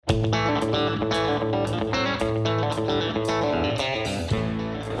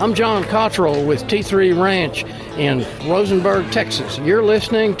I'm John Cottrell with T3 Ranch in Rosenberg, Texas. You're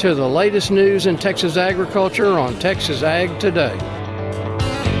listening to the latest news in Texas agriculture on Texas Ag Today.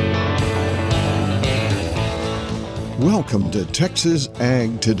 Welcome to Texas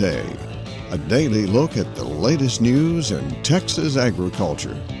Ag Today, a daily look at the latest news in Texas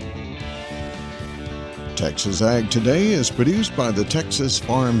agriculture. Texas Ag Today is produced by the Texas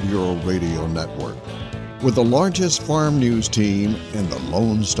Farm Bureau Radio Network, with the largest farm news team in the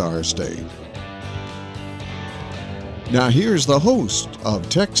Lone Star State. Now here's the host of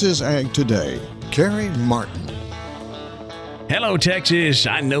Texas Ag Today, Kerry Martin. Hello, Texas.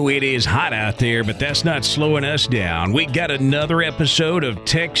 I know it is hot out there, but that's not slowing us down. We got another episode of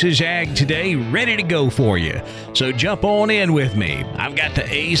Texas Ag Today ready to go for you. So jump on in with me. I've got the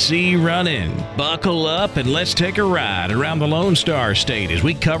AC running. Buckle up and let's take a ride around the Lone Star State as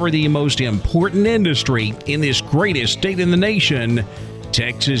we cover the most important industry in this greatest state in the nation,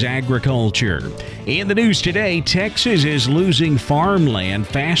 Texas agriculture. In the news today, Texas is losing farmland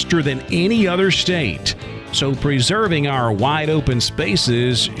faster than any other state. So preserving our wide open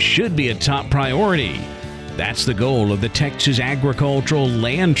spaces should be a top priority. That's the goal of the Texas Agricultural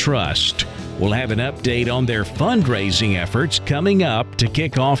Land Trust. We'll have an update on their fundraising efforts coming up to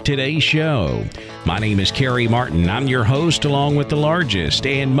kick off today's show. My name is Kerry Martin. I'm your host along with the largest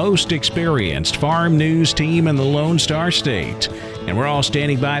and most experienced farm news team in the Lone Star State. And we're all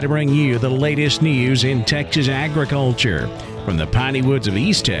standing by to bring you the latest news in Texas agriculture, from the piney woods of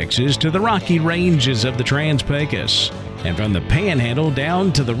East Texas to the rocky ranges of the Trans-Pecos, and from the Panhandle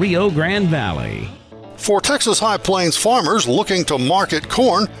down to the Rio Grande Valley. For Texas High Plains farmers looking to market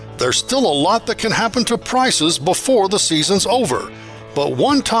corn, there's still a lot that can happen to prices before the season's over. But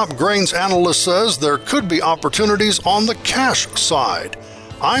one top grains analyst says there could be opportunities on the cash side.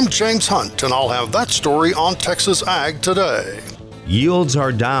 I'm James Hunt, and I'll have that story on Texas Ag Today. Yields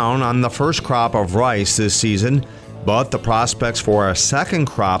are down on the first crop of rice this season, but the prospects for a second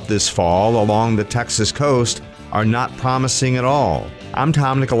crop this fall along the Texas coast are not promising at all. I'm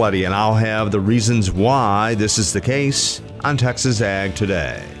Tom Nicoletti, and I'll have the reasons why this is the case on Texas Ag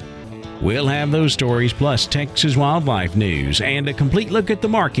Today. We'll have those stories plus Texas wildlife news and a complete look at the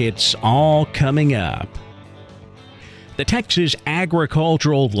markets all coming up. The Texas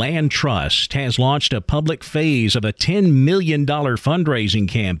Agricultural Land Trust has launched a public phase of a $10 million fundraising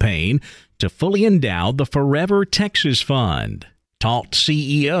campaign to fully endow the Forever Texas Fund. Talt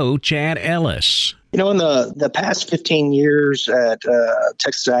CEO Chad Ellis. In the past 15 years at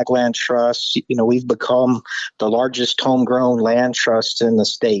Texas Ag Land Trust, we've become the largest homegrown land trust in the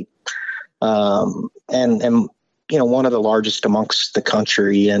state. And one of the largest amongst the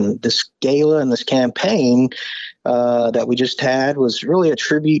country. And this gala and this campaign that we just had was really a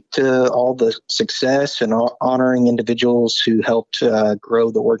tribute to all the success and honoring individuals who helped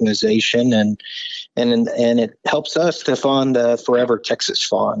grow the organization, and it helps us to fund the Forever Texas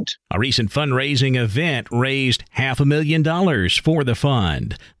Fund. A recent fundraising event raised $500,000 for the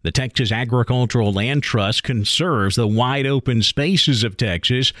fund. The Texas Agricultural Land Trust conserves the wide open spaces of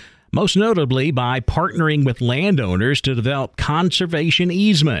Texas, most notably by partnering with landowners to develop conservation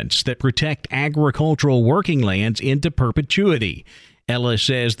easements that protect agricultural working lands into perpetuity. Ellis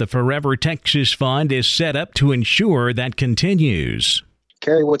says the Forever Texas Fund is set up to ensure that continues.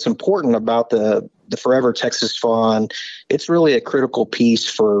 Kerry, what's important about the Forever Texas Fund, it's really a critical piece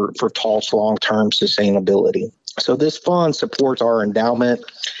for Talt's long-term sustainability. So this fund supports our endowment,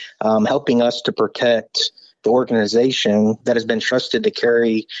 helping us to protect the organization that has been trusted to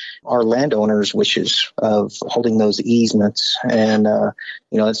carry our landowners' wishes of holding those easements. And,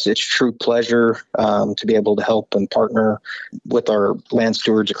 it's a true pleasure to be able to help and partner with our land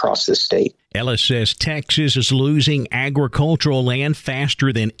stewards across this state. Ellis says Texas is losing agricultural land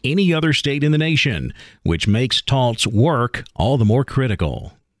faster than any other state in the nation, which makes Talt's work all the more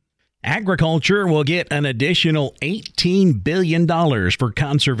critical. Agriculture will get an additional $18 billion for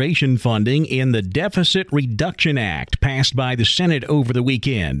conservation funding in the Deficit Reduction Act passed by the Senate over the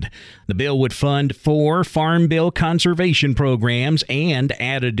weekend. The bill would fund 4 Farm Bill conservation programs and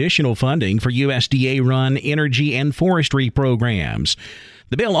add additional funding for USDA-run energy and forestry programs.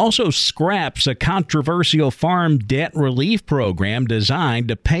 The bill also scraps a controversial farm debt relief program designed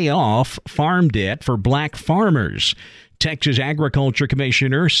to pay off farm debt for black farmers. Texas Agriculture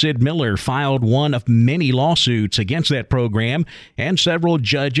Commissioner Sid Miller filed one of many lawsuits against that program, and several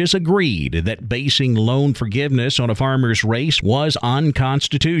judges agreed that basing loan forgiveness on a farmer's race was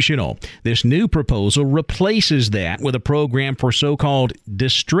unconstitutional. This new proposal replaces that with a program for so-called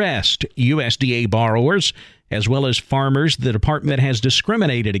distressed USDA borrowers as well as farmers the department has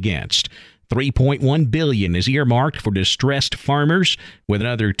discriminated against. $3.1 billion is earmarked for distressed farmers, with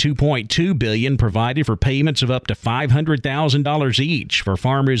another $2.2 billion provided for payments of up to $500,000 each for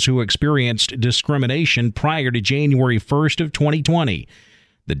farmers who experienced discrimination prior to January 1st of 2020.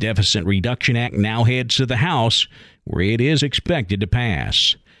 The Deficit Reduction Act now heads to the House, where it is expected to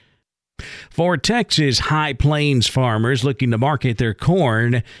pass. For Texas High Plains farmers looking to market their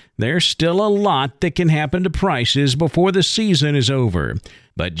corn, there's still a lot that can happen to prices before the season is over.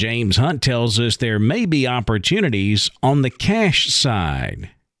 But James Hunt tells us there may be opportunities on the cash side.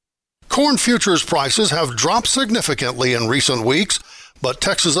 Corn futures prices have dropped significantly in recent weeks, but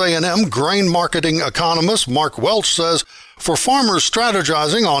Texas A&M grain marketing economist Mark Welch says for farmers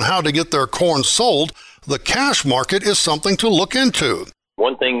strategizing on how to get their corn sold, the cash market is something to look into.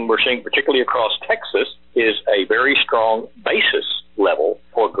 One thing we're seeing, particularly across Texas, is a very strong basis level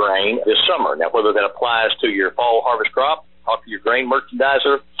for grain this summer. Now, whether that applies to your fall harvest crop, talk to your grain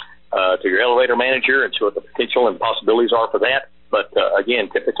merchandiser, to your elevator manager, and see what the potential and possibilities are for that. But again,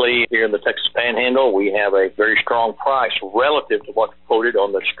 typically here in the Texas Panhandle, we have a very strong price relative to what's quoted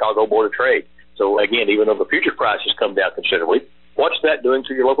on the Chicago Board of Trade. So again, even though the future prices come down considerably, what's that doing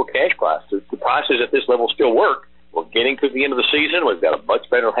to your local cash price? Do the prices at this level still work? We're getting to the end of the season. We've got a much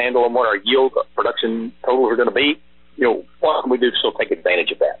better handle on what our yield production totals are going to be. What can we do to still take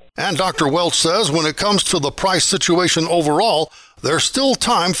advantage of that? And Dr. Welch says when it comes to the price situation overall, there's still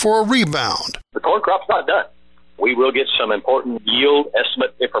time for a rebound. The corn crop's not done. We will get some important yield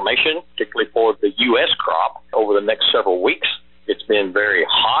estimate information, particularly for the U.S. crop, over the next several weeks. It's been very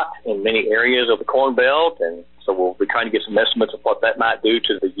hot in many areas of the Corn Belt, and so we'll be trying to get some estimates of what that might do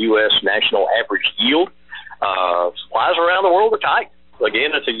to the U.S. national average yield. Supplies around the world are tight.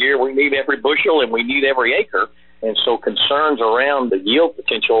 Again, it's a year we need every bushel and we need every acre. And so concerns around the yield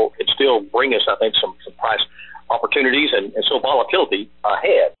potential can still bring us, I think, some price opportunities and so volatility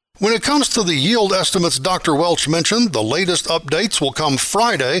ahead. When it comes to the yield estimates Dr. Welch mentioned, the latest updates will come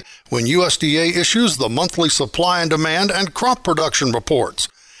Friday when USDA issues the monthly supply and demand and crop production reports.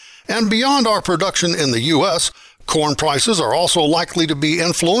 And beyond our production in the U.S., corn prices are also likely to be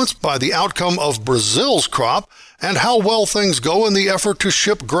influenced by the outcome of Brazil's crop and how well things go in the effort to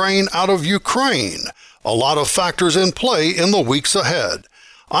ship grain out of Ukraine. A lot of factors in play in the weeks ahead.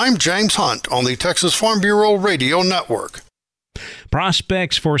 I'm James Hunt on the Texas Farm Bureau Radio Network.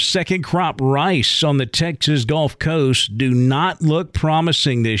 Prospects for second crop rice on the Texas Gulf Coast do not look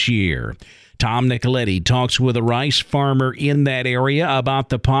promising this year. Tom Nicoletti talks with a rice farmer in that area about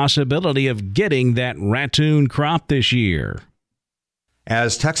the possibility of getting that ratoon crop this year.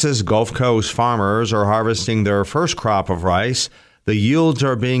 As Texas Gulf Coast farmers are harvesting their first crop of rice, the yields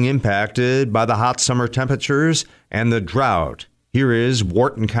are being impacted by the hot summer temperatures and the drought. Here is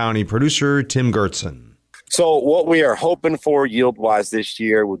Wharton County producer Tim Gertson. So what we are hoping for yield-wise this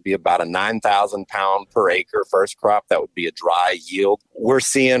year would be about a 9,000 pound per acre first crop. That would be a dry yield. We're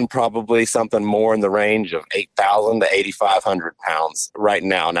seeing probably something more in the range of 8,000 to 8,500 pounds right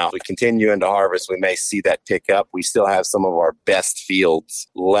now. Now, if we continue into harvest, we may see that pick up. We still have some of our best fields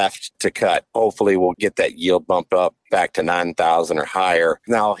left to cut. Hopefully, we'll get that yield bump up back to 9,000 or higher.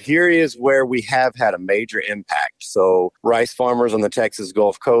 Now, here is where we have had a major impact. So rice farmers on the Texas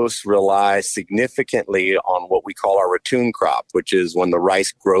Gulf Coast rely significantly on what we call our ratoon crop, which is when the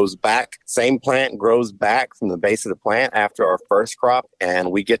rice grows back. Same plant grows back from the base of the plant after our first crop,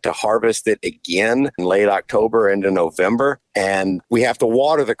 and we get to harvest it again in late October into November. And we have to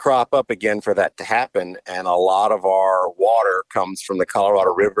water the crop up again for that to happen. And a lot of our water comes from the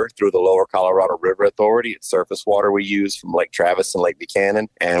Colorado River through the Lower Colorado River Authority. It's surface water we use from Lake Travis and Lake Buchanan.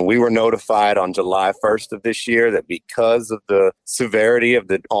 And we were notified on July 1st of this year that because of the severity of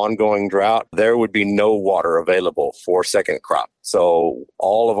the ongoing drought, there would be no water available for second crop. So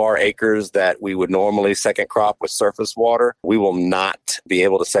all of our acres that we would normally second crop with surface water, we will not be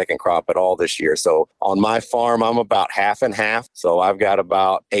able to second crop at all this year. So on my farm, I'm about half and half. So I've got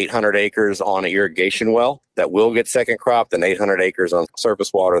about 800 acres on an irrigation well that will get second crop, and 800 acres on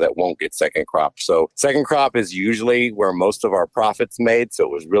surface water that won't get second crop. So second crop is usually where most of our profits made. So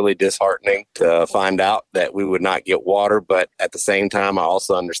it was really disheartening to find out that we would not get water. But at the same time, I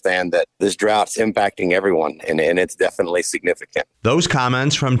also understand that this drought's impacting everyone, and it's definitely significant. Those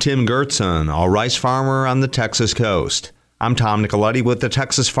comments from Tim Gertson, a rice farmer on the Texas coast. I'm Tom Nicoletti with the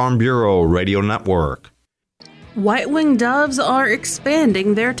Texas Farm Bureau Radio Network. White-winged doves are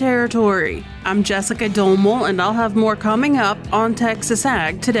expanding their territory. I'm Jessica Domel, and I'll have more coming up on Texas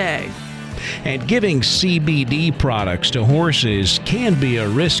Ag Today. And giving CBD products to horses can be a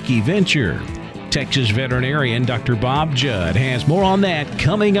risky venture. Texas veterinarian Dr. Bob Judd has more on that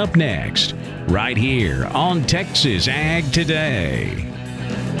coming up next, right here on Texas Ag Today.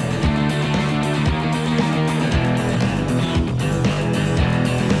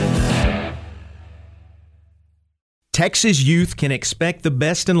 Texas youth can expect the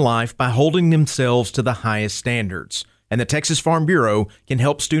best in life by holding themselves to the highest standards, and the Texas Farm Bureau can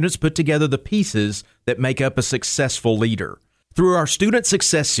help students put together the pieces that make up a successful leader. Through our Student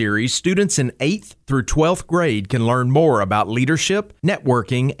Success Series, students in 8th through 12th grade can learn more about leadership,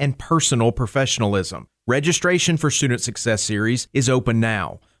 networking, and personal professionalism. Registration for Student Success Series is open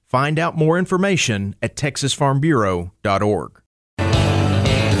now. Find out more information at texasfarmbureau.org.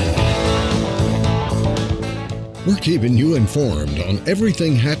 We're keeping you informed on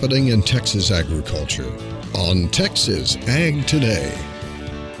everything happening in Texas agriculture on Texas Ag Today.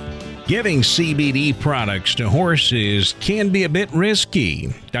 Giving CBD products to horses can be a bit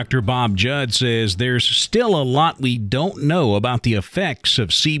risky. Dr. Bob Judd says there's still a lot we don't know about the effects of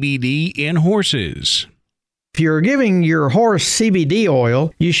CBD in horses. If you're giving your horse CBD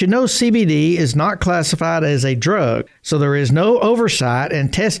oil, you should know CBD is not classified as a drug, so there is no oversight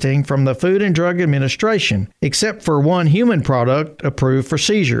and testing from the Food and Drug Administration, except for one human product approved for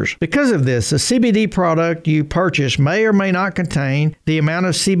seizures. Because of this, a CBD product you purchase may or may not contain the amount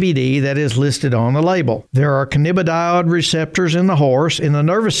of CBD that is listed on the label. There are cannabidiol receptors in the horse, in the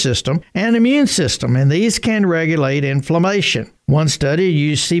nervous system, and immune system, and these can regulate inflammation. One study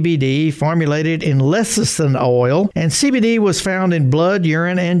used CBD formulated in lecithin oil, and CBD was found in blood,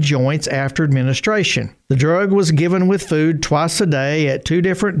 urine, and joints after administration. The drug was given with food twice a day at 2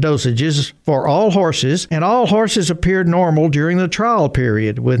 different dosages for all horses, and all horses appeared normal during the trial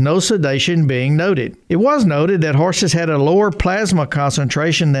period, with no sedation being noted. It was noted that horses had a lower plasma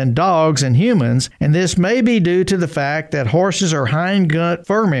concentration than dogs and humans, and this may be due to the fact that horses are hindgut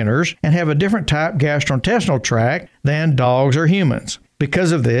fermenters and have a different type gastrointestinal tract than dogs or humans.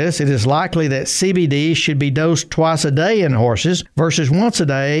 Because of this, it is likely that CBD should be dosed twice a day in horses versus once a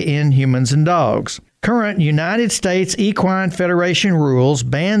day in humans and dogs. Current United States Equine Federation rules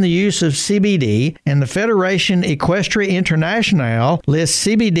ban the use of CBD, and the Federation Equestre Internationale lists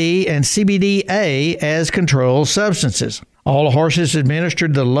CBD and CBDA as controlled substances. All horses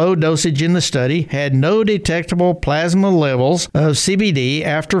administered the low dosage in the study had no detectable plasma levels of CBD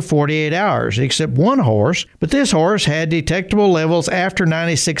after 48 hours, except one horse, but this horse had detectable levels after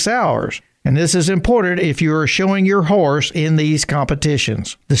 96 hours. And this is important if you are showing your horse in these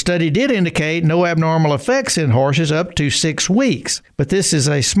competitions. The study did indicate no abnormal effects in horses up to 6 weeks, but this is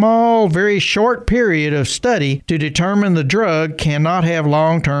a small, very short period of study to determine the drug cannot have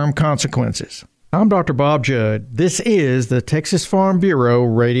long-term consequences. I'm Dr. Bob Judd. This is the Texas Farm Bureau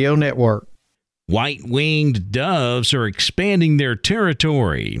Radio Network. White-winged doves are expanding their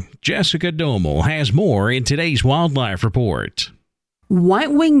territory. Jessica Domel has more in today's Wildlife Report.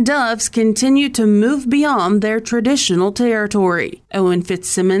 White-winged doves continue to move beyond their traditional territory. Owen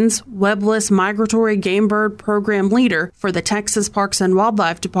Fitzsimmons, webless migratory game bird program leader for the Texas Parks and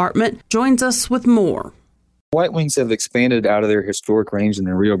Wildlife Department, joins us with more. White-wings have expanded out of their historic range in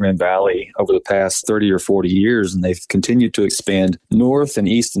the Rio Grande Valley over the past 30 or 40 years, and they've continued to expand north and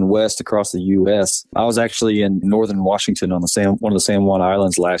east and west across the U.S. I was actually in northern Washington on one of the San Juan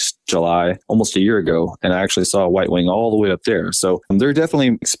Islands last July, almost a year ago, and I actually saw a white-wing all the way up there. So they're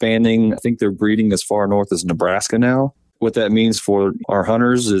definitely expanding. I think they're breeding as far north as Nebraska now. What that means for our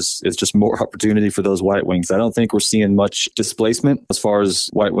hunters is just more opportunity for those white wings. I don't think we're seeing much displacement as far as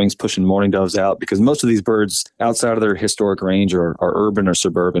white wings pushing mourning doves out, because most of these birds outside of their historic range are urban or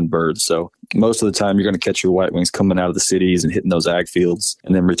suburban birds. So most of the time you're going to catch your white wings coming out of the cities and hitting those ag fields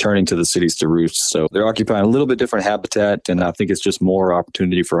and then returning to the cities to roost. So they're occupying a little bit different habitat, and I think it's just more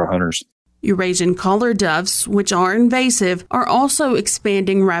opportunity for our hunters. Eurasian collared doves, which are invasive, are also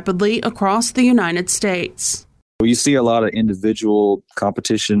expanding rapidly across the United States. You see a lot of individual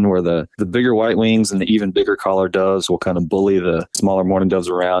competition where the bigger white wings and the even bigger collared doves will kind of bully the smaller mourning doves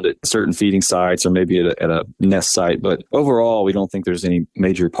around at certain feeding sites or maybe at a nest site. But overall, we don't think there's any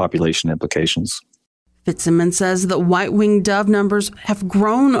major population implications. Fitzsimmons says that white-winged dove numbers have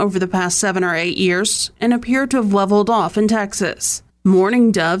grown over the past 7 or 8 years and appear to have leveled off in Texas.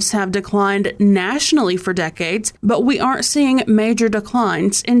 Mourning doves have declined nationally for decades, but we aren't seeing major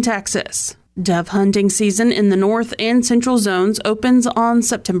declines in Texas. Dove hunting season in the north and central zones opens on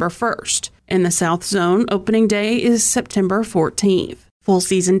September 1st. In the south zone, opening day is September 14th. Full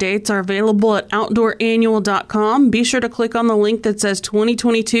season dates are available at OutdoorAnnual.com. Be sure to click on the link that says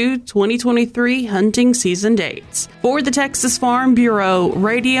 2022-2023 hunting season dates. For the Texas Farm Bureau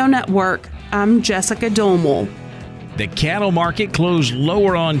Radio Network, I'm Jessica Domel. The cattle market closed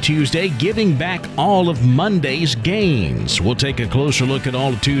lower on Tuesday, giving back all of Monday's gains. We'll take a closer look at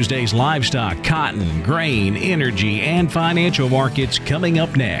all of Tuesday's livestock, cotton, grain, energy, and financial markets coming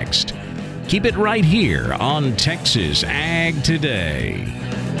up next. Keep it right here on Texas Ag Today.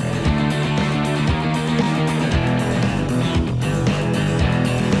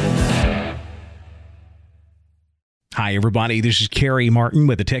 Hi, everybody. This is Kerry Martin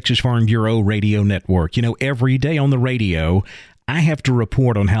with the Texas Farm Bureau Radio Network. You know, every day on the radio, I have to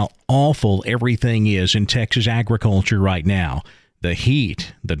report on how awful everything is in Texas agriculture right now. The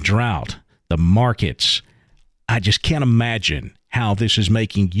heat, the drought, the markets. I just can't imagine how this is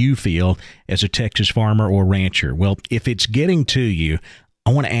making you feel as a Texas farmer or rancher. Well, if it's getting to you,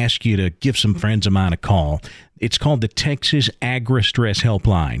 I want to ask you to give some friends of mine a call. It's called the Texas Agri-Stress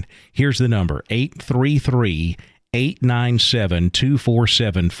Helpline. Here's the number,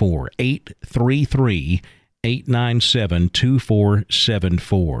 833-897-2474,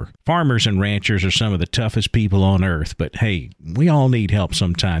 833-897-2474. Farmers and ranchers are some of the toughest people on earth, but hey, we all need help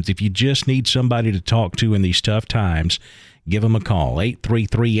sometimes. If you just need somebody to talk to in these tough times, give them a call,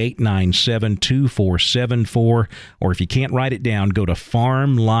 833-897-2474, or if you can't write it down, go to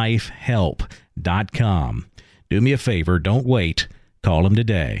farmlifehelp.com. Do me a favor, don't wait, call them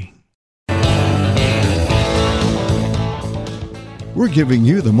today. We're giving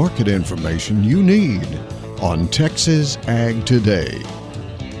you the market information you need on Texas Ag Today.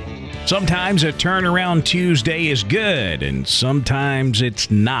 Sometimes a turnaround Tuesday is good, and sometimes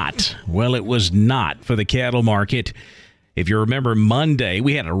it's not. Well, it was not for the cattle market. If you remember Monday,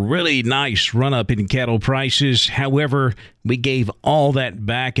 we had a really nice run-up in cattle prices. However, we gave all that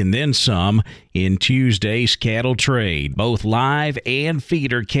back and then some in Tuesday's cattle trade. Both live and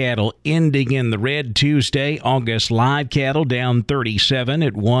feeder cattle ending in the red Tuesday. August live cattle down 37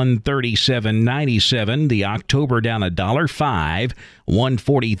 at $137.97. The October down $1.05,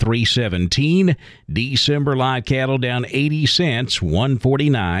 $143.17. December live cattle down 80 cents,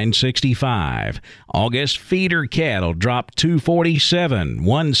 $149.65. August feeder cattle dropped $247,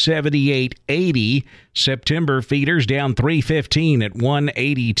 $178.80. September feeders down $3.15 at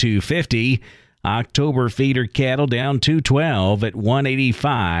 $182.50. October feeder cattle down $212 at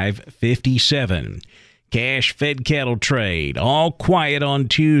 $185.57. Cash fed cattle trade all quiet on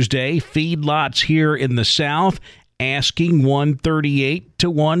Tuesday. Feedlots here in the south asking $138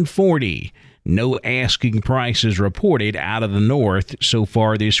 to $140. No asking prices reported out of the north so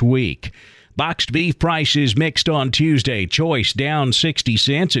far this week. Boxed beef prices mixed on Tuesday. Choice down 60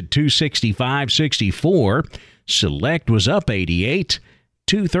 cents at $265.64. Select was up 88,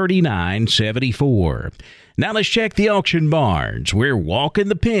 $239.74. Now let's check the auction barns. We're walking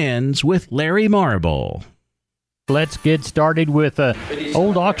the pens with Larry Marble. Let's get started with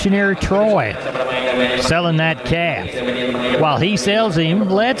old auctioneer Troy selling that calf. While he sells him,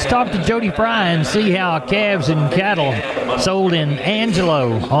 let's talk to Jody Fry and see how calves and cattle sold in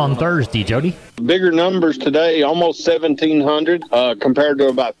Angelo on Thursday. Jody? Bigger numbers today, almost 1,700 compared to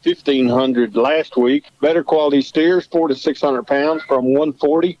about 1,500 last week. Better quality steers, 400 to 600 pounds, from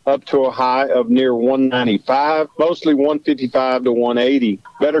 140 up to a high of near 195, mostly 155 to 180.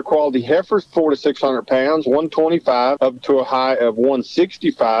 Better quality heifers, 400 to 600 pounds, 125 up to a high of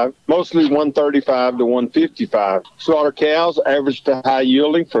 165, mostly 135 to 155. Slaughter cows averaged to high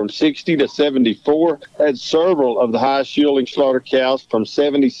yielding from 60 to 74. Had several of the highest yielding slaughter cows from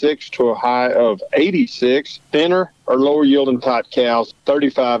 76 to a high of 86. Thinner or lower yielding type cows,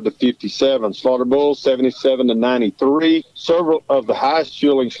 35 to 57. Slaughter bulls, 77 to 93. Several of the highest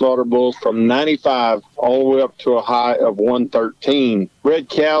yielding slaughter bulls from 95 all the way up to a high of 113. Bred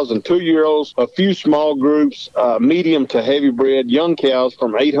cows and 2-year-olds, a few small groups, medium to heavy bred young cows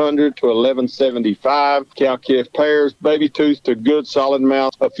from 800 to 1175. Cow-calf pairs, baby tooth to good solid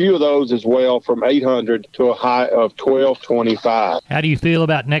mouth, a few of those as well from 800 to a high of 1225. How do you feel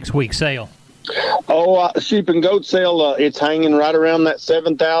about next week's sale? Sheep and goat sale, it's hanging right around that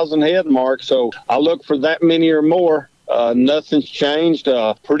 7,000 head mark, so I look for that many or more. Nothing's changed.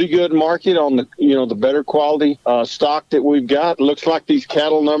 Pretty good market on the better quality stock that we've got. Looks like these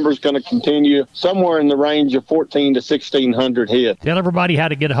cattle numbers going to continue somewhere in the range of 1,400 to 1,600 head. Tell everybody how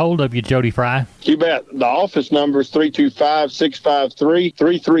to get a hold of you, Jody Fry. You bet. The office number is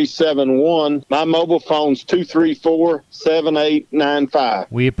 325-653-3371. My mobile phone's 234-7895.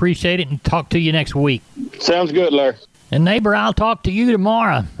 We appreciate it and talk to you next week. Sounds good, Larry. And neighbor, I'll talk to you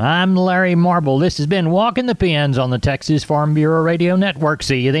tomorrow. I'm Larry Marble. This has been Walking the Pens on the Texas Farm Bureau Radio Network.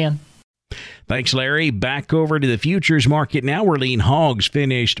 See you then. Thanks, Larry. Back over to the futures market now, where lean hogs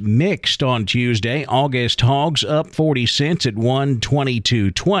finished mixed on Tuesday. August hogs up 40 cents at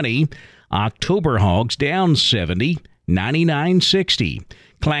 $122.20. October hogs down 70, $99.60.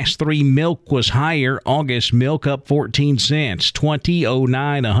 Class 3 milk was higher. August milk up 14 cents,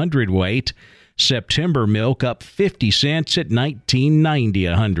 $20.09 a hundredweight. September milk up 50 cents at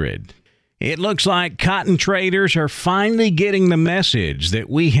 $19.90 a hundred. It looks like cotton traders are finally getting the message that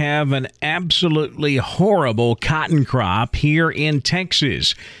we have an absolutely horrible cotton crop here in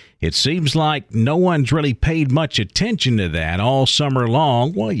Texas. It seems like no one's really paid much attention to that all summer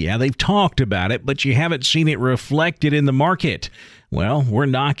long. Well, yeah, they've talked about it, but you haven't seen it reflected in the market. Well, we're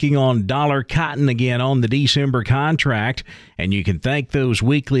knocking on dollar cotton again on the December contract, and you can thank those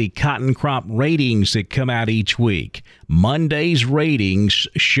weekly cotton crop ratings that come out each week. Monday's ratings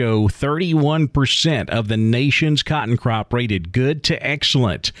show 31% of the nation's cotton crop rated good to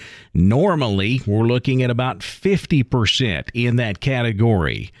excellent. Normally, we're looking at about 50% in that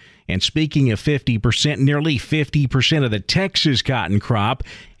category. And speaking of 50%, nearly 50% of the Texas cotton crop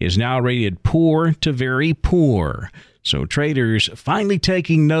is now rated poor to very poor. So traders finally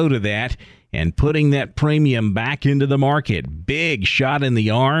taking note of that and putting that premium back into the market. Big shot in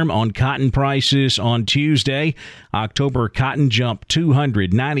the arm on cotton prices on Tuesday. October cotton jumped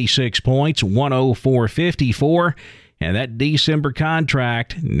 296 points, 104.54. And that December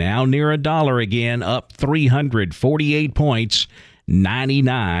contract now near $1 again, up 348 points,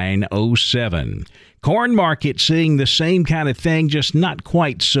 99.07. Corn market seeing the same kind of thing, just not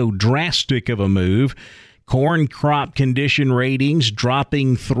quite so drastic of a move. Corn crop condition ratings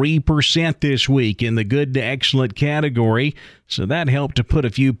dropping 3% this week in the good to excellent category, so that helped to put a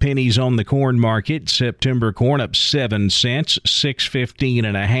few pennies on the corn market. September corn up 7 cents,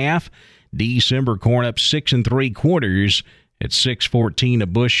 $6.15.5. December corn up 6 3/4 at $6.14 a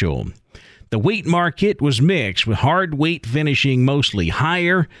bushel. The wheat market was mixed, with hard wheat finishing mostly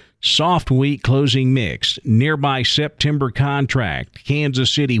higher, soft wheat closing mixed. Nearby September contract,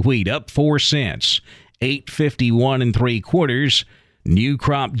 Kansas City wheat up 4 cents, $8.51 3/4. New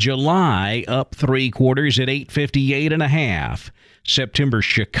crop July up 3/4 at $8.58.5. September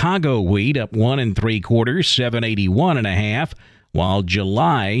Chicago wheat up 1 3/4, $7.81.5. While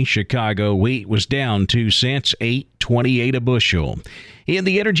July Chicago wheat was down 2 cents, $8.28 a bushel. In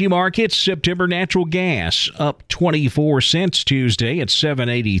the energy markets, September natural gas up 24 cents Tuesday at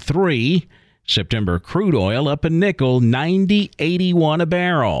 $7.83. September crude oil up a nickel, $90.81 a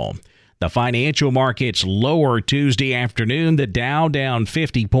barrel. The financial markets lower Tuesday afternoon. The Dow down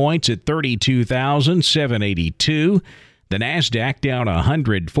 50 points at 32,782. The Nasdaq down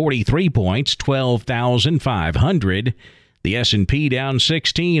 143 points, 12,500. The S&P down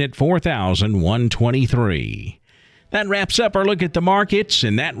 16 at 4,123. That wraps up our look at the markets,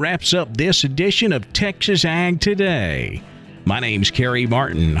 and that wraps up this edition of Texas Ag Today. My name's Kerry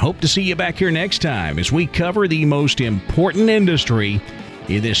Martin. Hope to see you back here next time as we cover the most important industry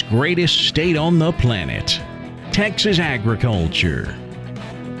in this greatest state on the planet, Texas agriculture.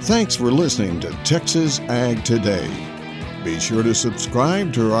 Thanks for listening to Texas Ag Today. Be sure to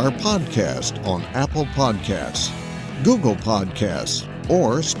subscribe to our podcast on Apple Podcasts, Google Podcasts,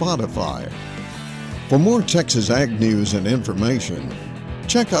 or Spotify. For more Texas Ag news and information,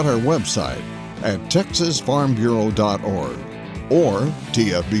 check out our website at texasfarmbureau.org or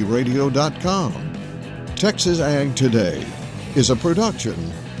tfbradio.com. Texas Ag Today is a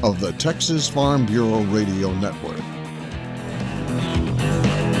production of the Texas Farm Bureau Radio Network.